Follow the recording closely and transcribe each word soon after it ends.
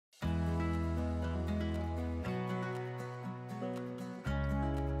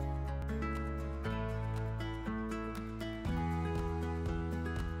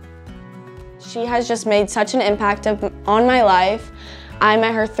She has just made such an impact on my life. I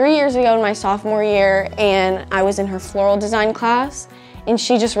met her 3 years ago in my sophomore year, and I was in her floral design class, and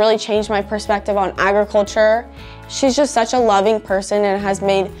she just really changed my perspective on agriculture. She's just such a loving person and has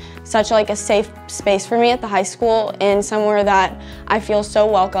made such a safe space for me at the high school, and somewhere that I feel so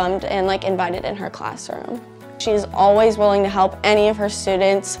welcomed and invited in her classroom. She's always willing to help any of her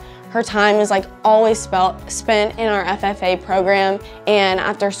students. Her time is always spent in our FFA program, and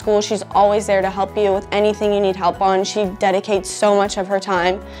after school she's always there to help you with anything you need help on. She dedicates so much of her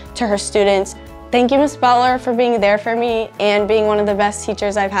time to her students. Thank you, Ms. Butler, for being there for me and being one of the best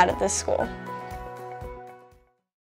teachers I've had at this school.